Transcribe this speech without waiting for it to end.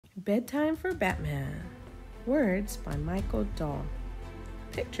Bedtime for Batman. Words by Michael Dahl.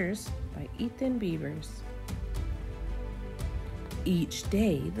 Pictures by Ethan Beavers. Each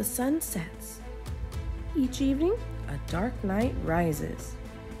day the sun sets. Each evening a dark night rises.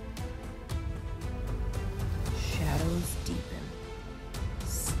 Shadows deepen.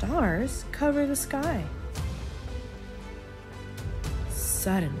 Stars cover the sky.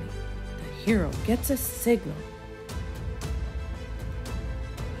 Suddenly, the hero gets a signal.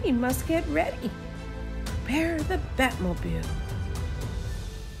 He must get ready. Prepare the Batmobile.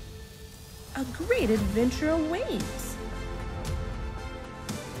 A great adventure awaits.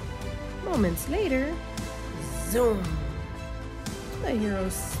 Moments later, zoom! The hero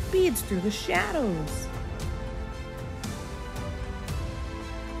speeds through the shadows.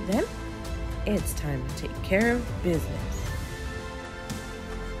 Then, it's time to take care of business.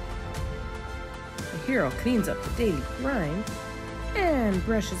 The hero cleans up the daily grind and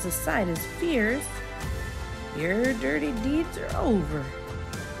brushes aside his fears. Your dirty deeds are over.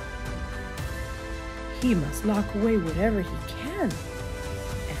 He must lock away whatever he can and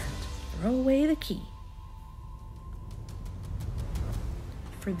throw away the key.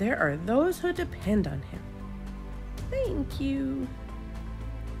 For there are those who depend on him. Thank you.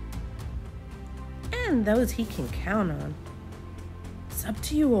 And those he can count on. It's up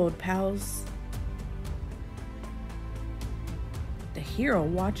to you, old pals. The hero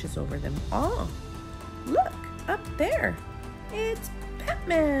watches over them all. Look, up there. It's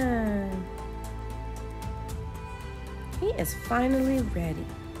Batman. He is finally ready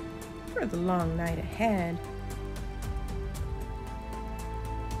for the long night ahead.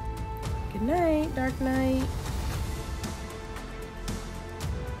 Good night, Dark Knight.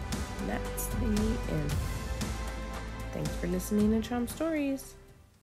 That's the end. Thanks for listening to Charm Stories.